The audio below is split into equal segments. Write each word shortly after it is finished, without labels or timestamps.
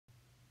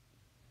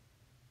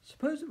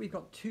Suppose that we've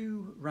got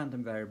two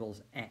random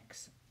variables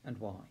x and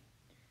y.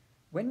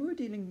 When we were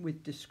dealing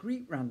with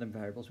discrete random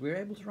variables, we were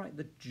able to write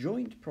the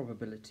joint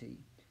probability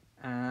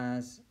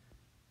as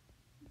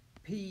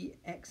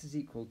Px is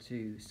equal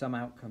to some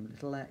outcome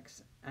little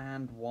x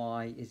and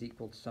y is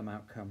equal to some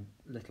outcome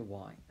little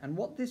y. And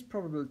what this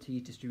probability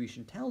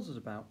distribution tells us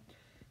about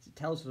is it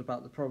tells us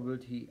about the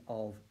probability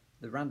of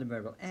the random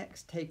variable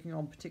x taking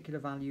on particular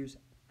values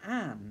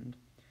and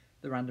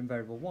the random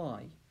variable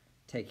y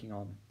taking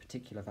on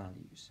particular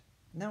values.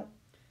 Now,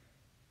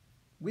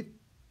 with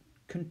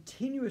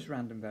continuous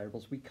random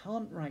variables, we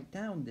can't write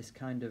down this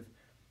kind of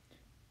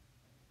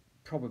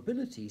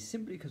probability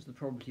simply because the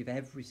probability of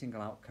every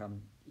single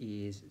outcome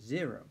is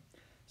 0.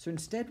 So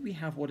instead we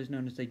have what is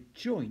known as a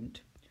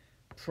joint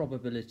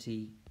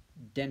probability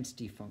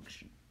density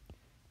function.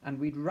 And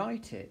we'd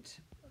write it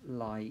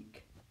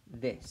like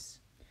this.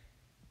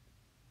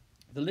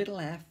 The little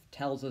f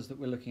tells us that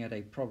we're looking at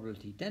a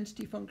probability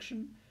density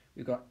function.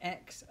 We've got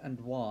x and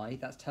y.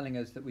 That's telling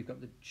us that we've got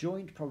the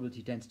joint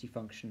probability density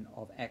function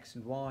of x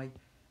and y,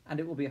 and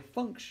it will be a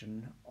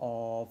function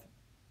of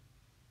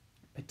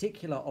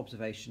particular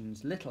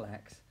observations little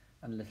x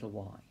and little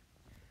y.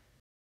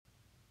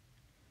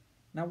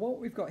 Now what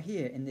we've got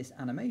here in this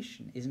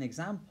animation is an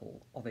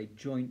example of a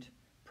joint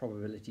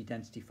probability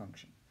density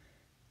function.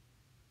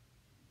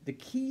 The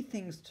key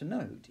things to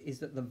note is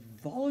that the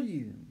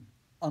volume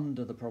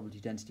under the probability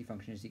density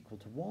function is equal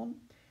to 1,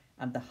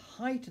 and the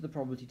height of the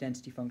probability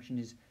density function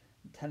is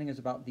telling us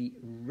about the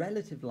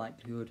relative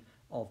likelihood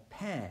of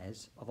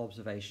pairs of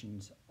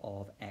observations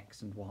of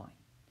x and y.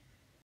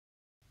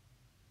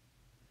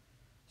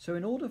 So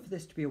in order for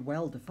this to be a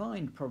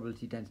well-defined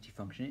probability density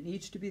function, it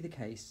needs to be the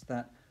case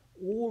that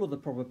all of the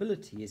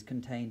probability is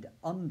contained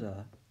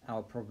under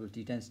our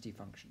probability density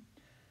function.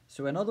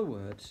 So in other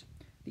words,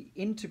 the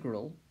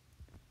integral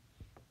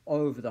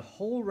over the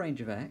whole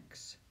range of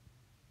x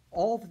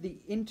of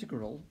the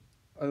integral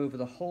over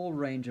the whole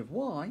range of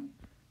y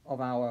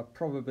of our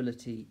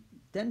probability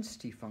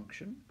density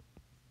function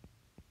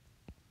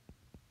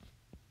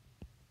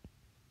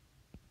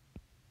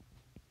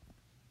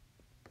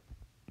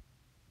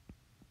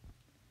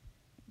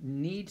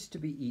needs to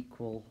be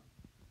equal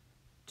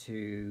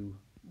to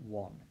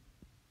 1.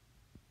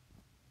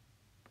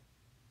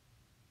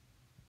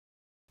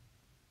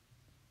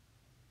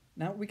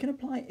 Now we can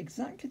apply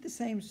exactly the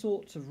same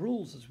sorts of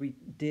rules as we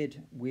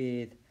did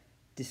with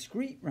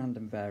discrete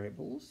random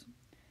variables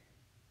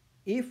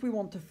if we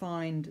want to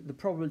find the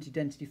probability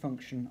density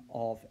function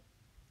of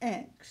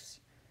x.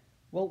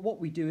 Well, what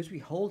we do is we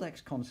hold x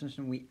constant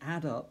and we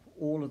add up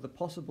all of the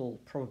possible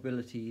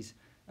probabilities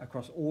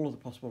across all of the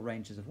possible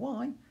ranges of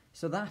y.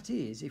 So that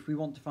is, if we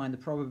want to find the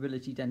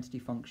probability density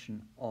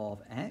function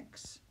of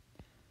x,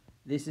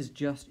 this is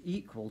just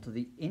equal to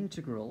the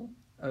integral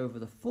over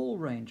the full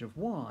range of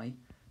y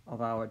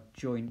of our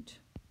joint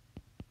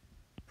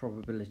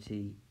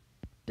probability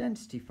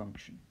density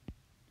function.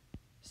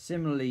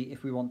 Similarly,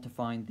 if we want to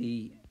find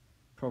the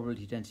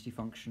probability density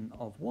function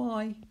of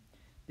y,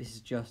 this is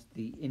just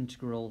the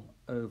integral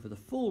over the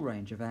full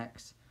range of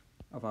x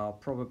of our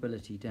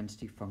probability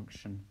density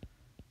function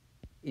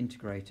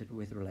integrated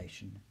with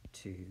relation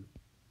to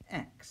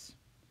x.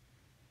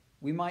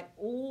 We might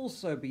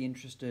also be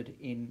interested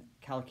in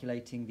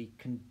calculating the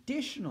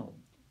conditional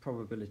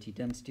probability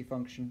density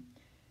function,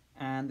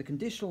 and the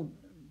conditional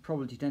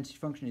probability density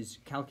function is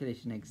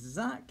calculated in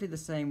exactly the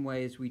same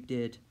way as we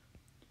did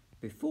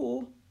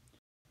before.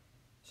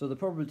 So the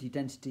probability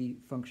density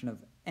function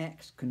of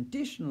x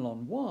conditional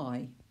on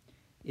y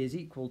is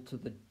equal to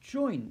the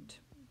joint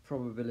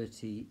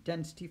probability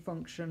density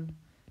function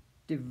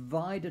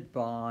divided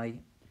by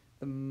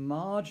the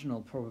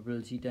marginal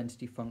probability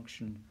density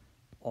function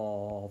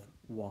of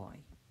y.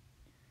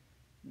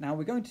 Now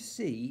we're going to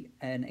see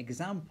an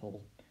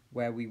example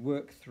where we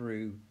work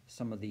through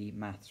some of the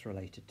maths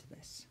related to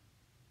this.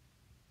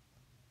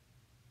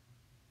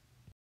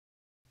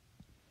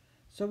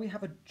 So we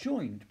have a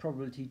joint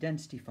probability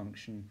density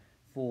function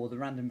for the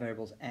random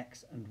variables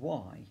x and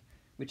y,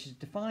 which is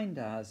defined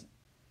as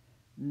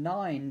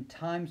 9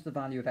 times the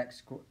value of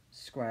x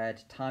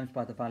squared times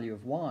by the value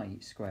of y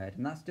squared,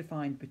 and that's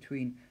defined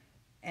between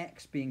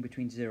x being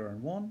between 0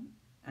 and 1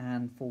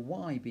 and for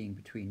y being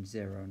between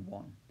 0 and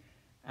 1.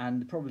 And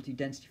the probability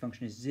density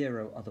function is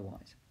 0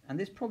 otherwise. And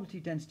this probability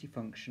density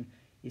function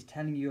is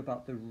telling you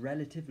about the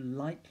relative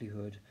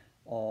likelihood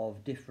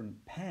of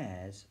different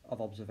pairs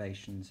of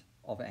observations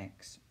of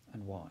x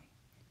and y.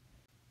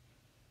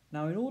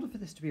 Now, in order for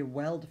this to be a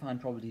well-defined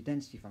probability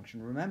density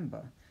function,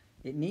 remember,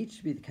 it needs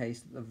to be the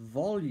case that the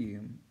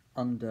volume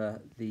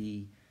under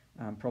the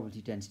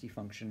probability density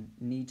function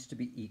needs to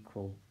be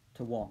equal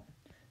to 1.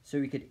 So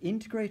we could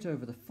integrate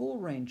over the full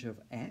range of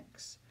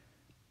x,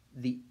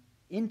 the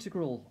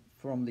integral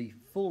from the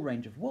full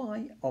range of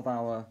y of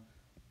our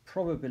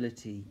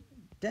probability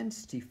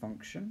density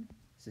function,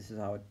 so this is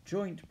our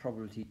joint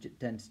probability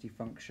density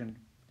function,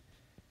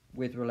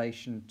 with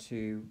relation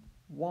to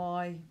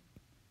y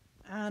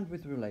and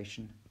with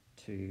relation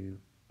to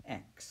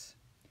x.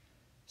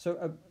 So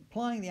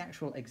applying the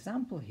actual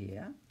example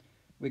here,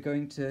 we're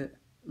going to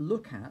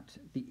look at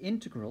the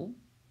integral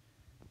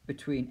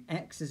between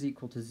x is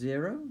equal to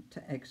 0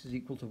 to x is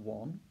equal to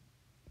 1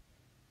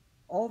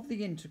 of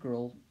the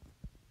integral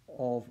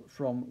of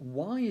from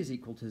y is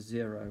equal to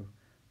 0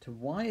 to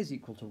y is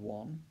equal to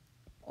 1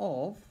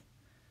 of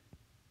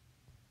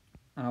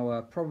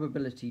our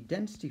probability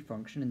density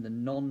function in the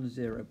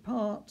non-zero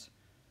part.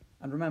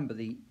 And remember,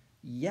 the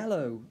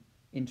yellow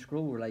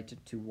integral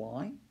related to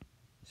y,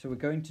 so we're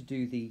going to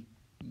do the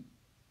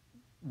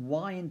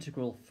y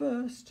integral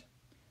first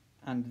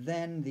and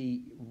then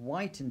the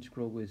white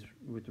integral with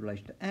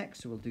relation to x,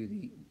 so we'll do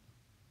the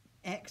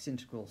x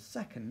integral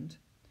second.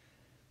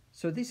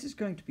 So this is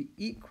going to be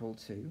equal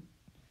to,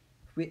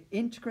 if we're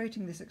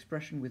integrating this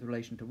expression with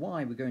relation to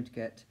y, we're going to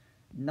get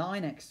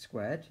 9x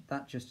squared,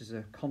 that just is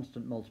a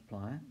constant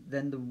multiplier,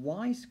 then the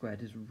y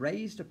squared is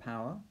raised a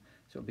power,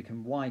 so it'll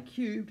become y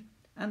cubed,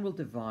 and we'll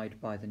divide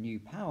by the new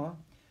power.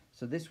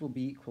 So this will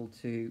be equal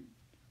to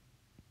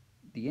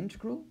the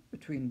integral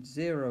between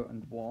 0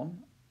 and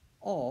 1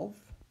 of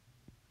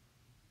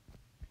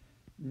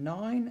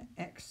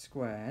 9x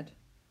squared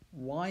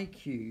y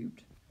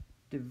cubed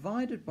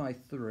divided by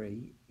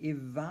 3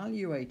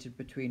 evaluated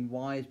between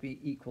y is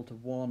equal to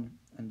 1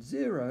 and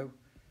 0,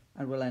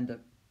 and we'll end up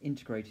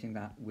integrating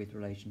that with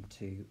relation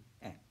to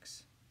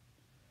x.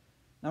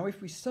 Now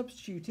if we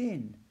substitute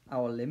in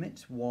our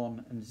limits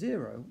 1 and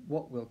 0,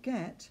 what we'll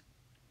get,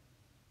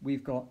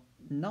 we've got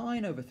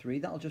 9 over 3,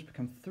 that'll just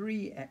become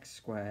 3x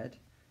squared,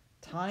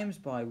 times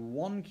by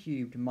 1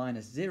 cubed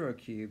minus 0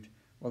 cubed,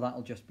 well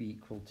that'll just be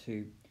equal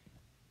to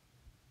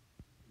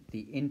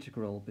the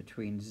integral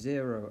between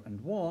 0 and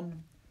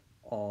 1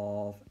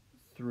 of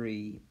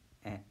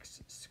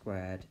 3x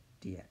squared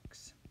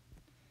dx.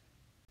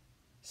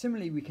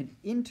 Similarly, we can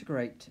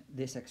integrate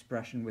this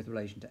expression with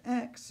relation to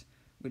x,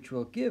 which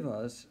will give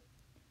us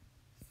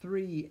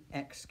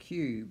 3x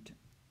cubed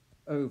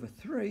over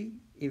 3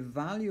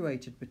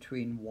 evaluated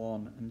between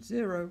 1 and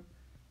 0,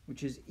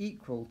 which is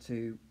equal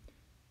to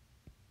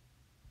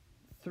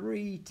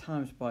 3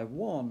 times by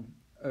 1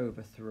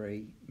 over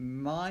 3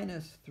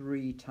 minus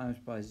 3 times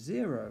by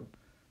 0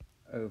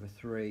 over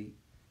 3,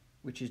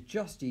 which is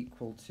just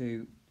equal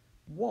to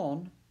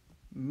 1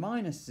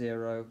 minus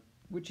 0,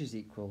 which is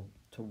equal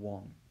to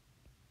 1.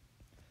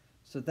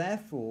 So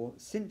therefore,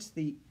 since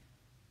the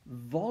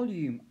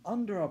volume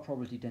under our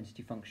probability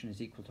density function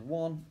is equal to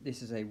 1,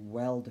 this is a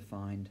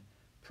well-defined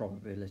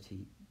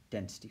probability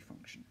density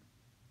function.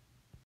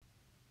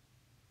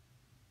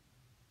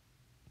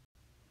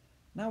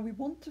 Now we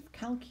want to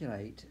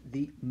calculate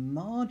the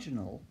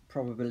marginal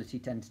probability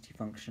density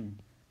function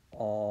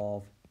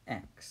of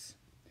x.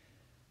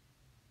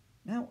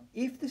 Now,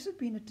 if this had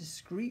been a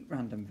discrete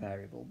random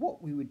variable,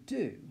 what we would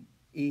do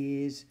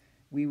is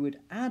we would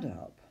add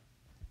up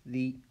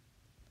the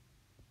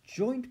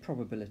joint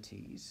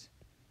probabilities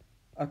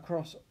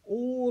across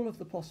all of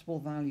the possible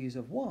values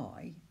of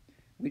y,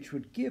 which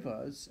would give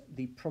us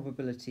the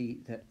probability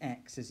that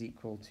x is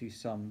equal to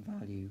some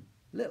value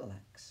little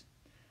x.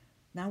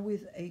 Now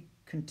with a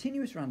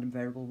continuous random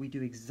variable, we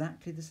do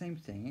exactly the same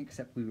thing,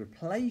 except we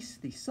replace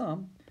the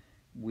sum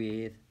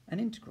with an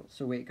integral.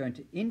 So we're going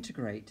to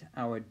integrate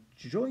our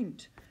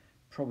joint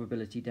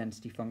probability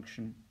density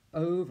function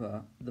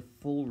over the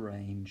full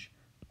range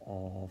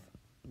of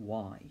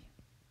y.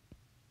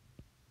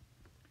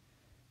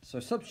 So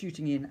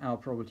substituting in our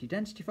probability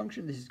density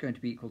function, this is going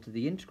to be equal to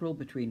the integral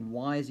between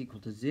y is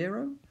equal to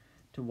 0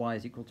 to y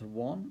is equal to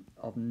 1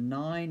 of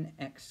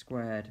 9x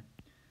squared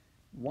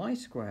y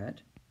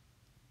squared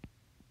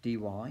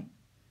dy,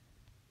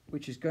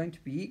 which is going to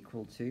be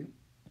equal to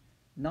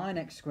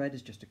 9x squared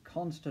is just a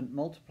constant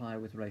multiplier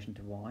with relation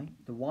to y.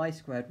 The y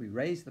squared, we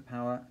raise the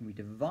power and we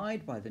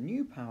divide by the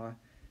new power,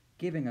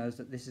 giving us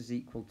that this is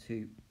equal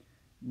to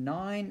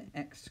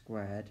 9x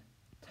squared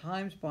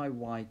times by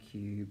y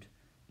cubed,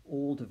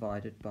 all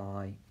divided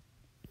by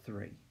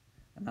 3.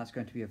 And that's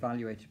going to be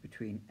evaluated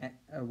between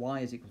y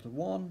is equal to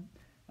 1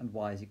 and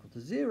y is equal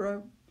to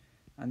 0.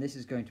 And this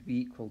is going to be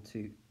equal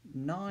to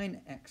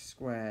 9x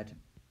squared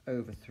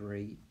over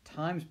 3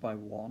 times by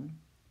 1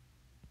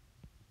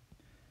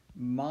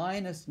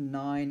 minus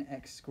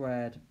 9x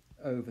squared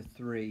over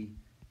 3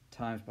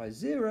 times by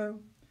 0,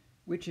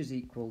 which is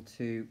equal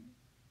to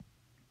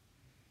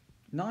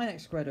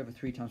 9x squared over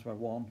 3 times by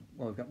 1.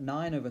 Well, we've got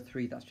 9 over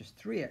 3, that's just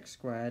 3x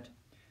squared.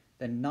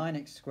 Then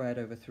 9x squared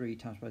over 3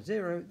 times by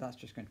 0, that's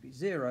just going to be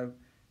 0.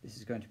 This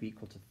is going to be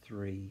equal to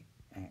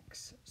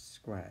 3x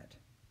squared.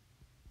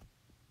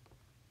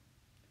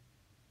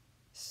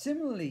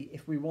 Similarly,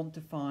 if we want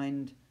to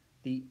find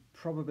the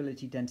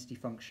probability density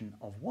function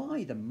of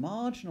y, the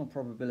marginal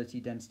probability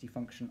density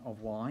function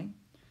of y,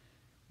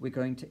 we're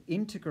going to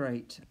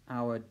integrate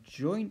our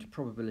joint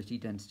probability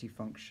density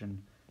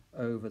function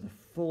over the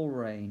full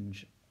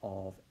range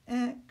of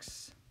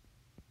x,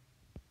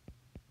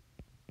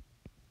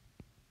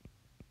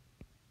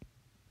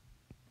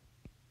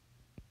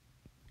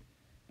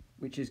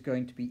 which is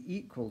going to be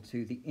equal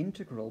to the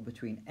integral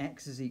between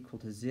x is equal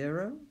to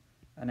 0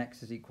 and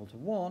x is equal to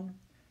 1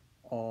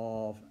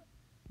 of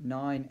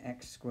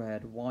 9x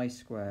squared y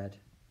squared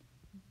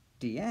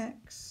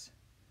dx,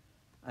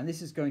 and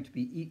this is going to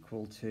be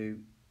equal to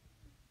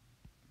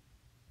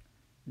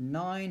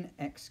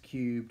 9x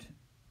cubed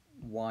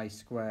y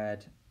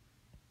squared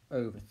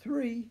over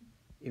 3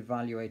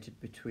 evaluated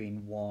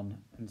between 1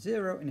 and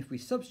 0, and if we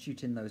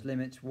substitute in those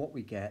limits, what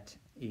we get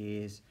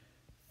is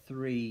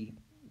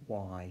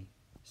 3y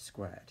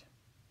squared.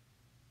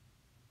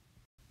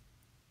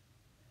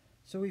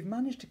 So we've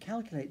managed to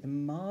calculate the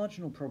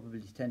marginal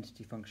probability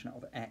density function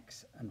of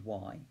x and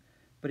y,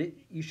 but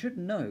you should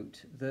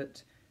note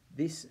that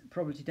this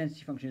probability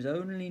density function is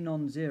only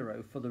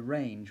non-zero for the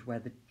range where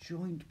the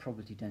joint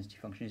probability density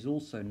function is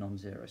also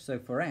non-zero. So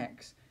for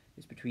x,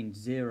 it's between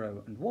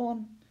 0 and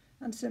 1,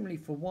 and similarly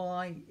for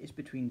y, it's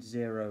between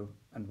 0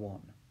 and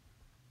 1.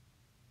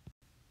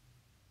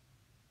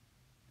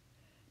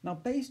 Now,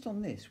 based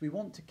on this, we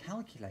want to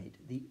calculate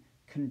the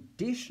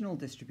conditional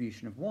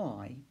distribution of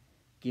y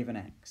given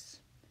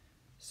x.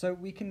 So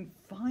we can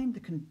find the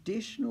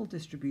conditional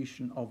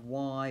distribution of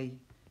y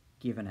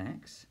given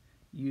x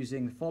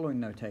using the following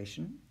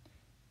notation.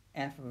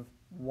 F of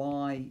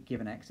y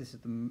given x, this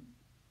is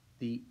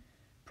the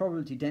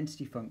probability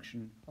density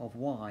function of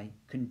y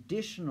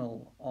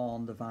conditional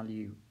on the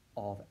value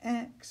of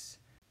x,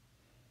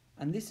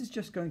 and this is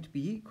just going to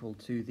be equal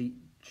to the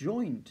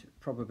joint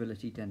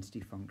probability density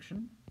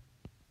function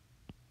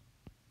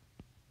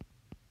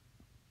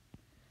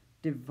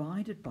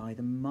divided by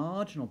the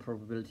marginal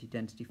probability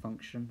density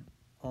function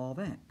of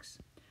x.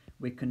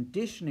 We're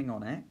conditioning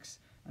on x,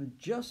 and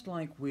just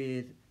like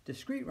with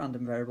discrete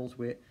random variables,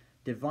 we're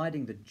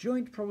dividing the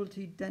joint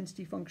probability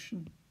density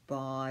function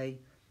by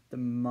the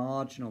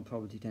marginal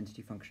probability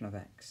density function of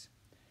x.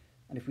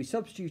 And if we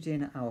substitute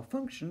in our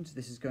functions,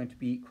 this is going to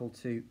be equal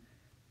to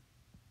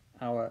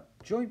our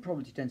joint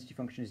probability density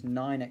function is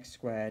 9x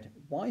squared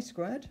y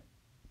squared.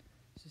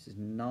 So this is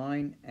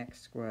 9x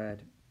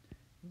squared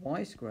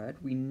y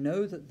squared. We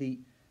know that the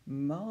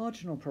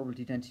marginal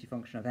probability density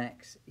function of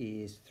x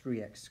is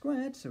 3x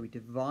squared, so we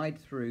divide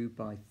through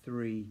by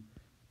 3x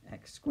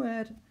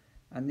squared,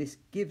 and this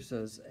gives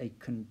us a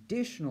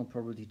conditional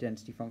probability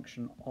density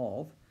function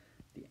of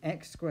the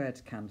x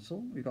squareds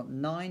cancel. We've got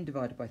 9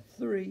 divided by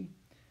 3,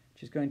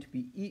 which is going to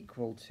be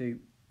equal to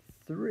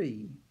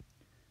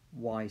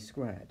 3y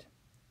squared.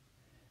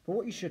 But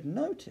what you should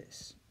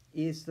notice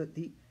is that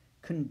the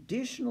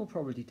conditional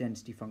probability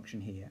density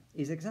function here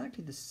is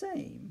exactly the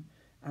same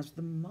as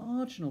the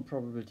marginal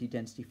probability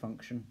density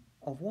function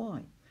of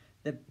y.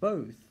 They're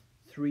both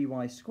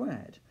 3y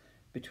squared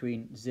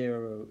between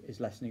 0 is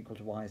less than or equal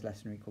to y is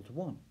less than or equal to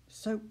 1.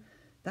 So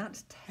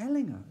that's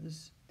telling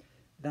us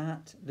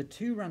that the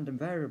two random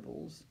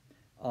variables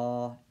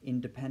are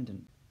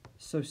independent.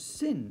 So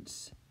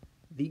since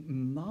the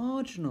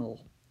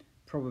marginal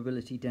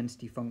probability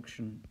density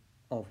function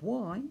of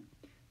y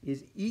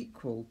is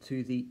equal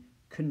to the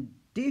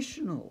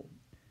conditional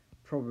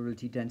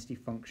probability density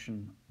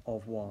function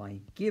of y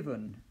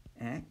given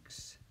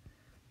x,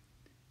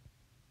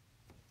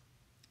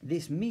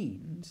 this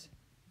means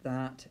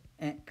that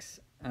x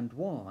and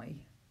y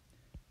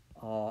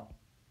are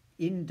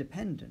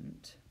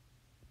independent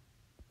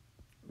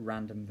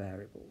random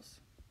variables.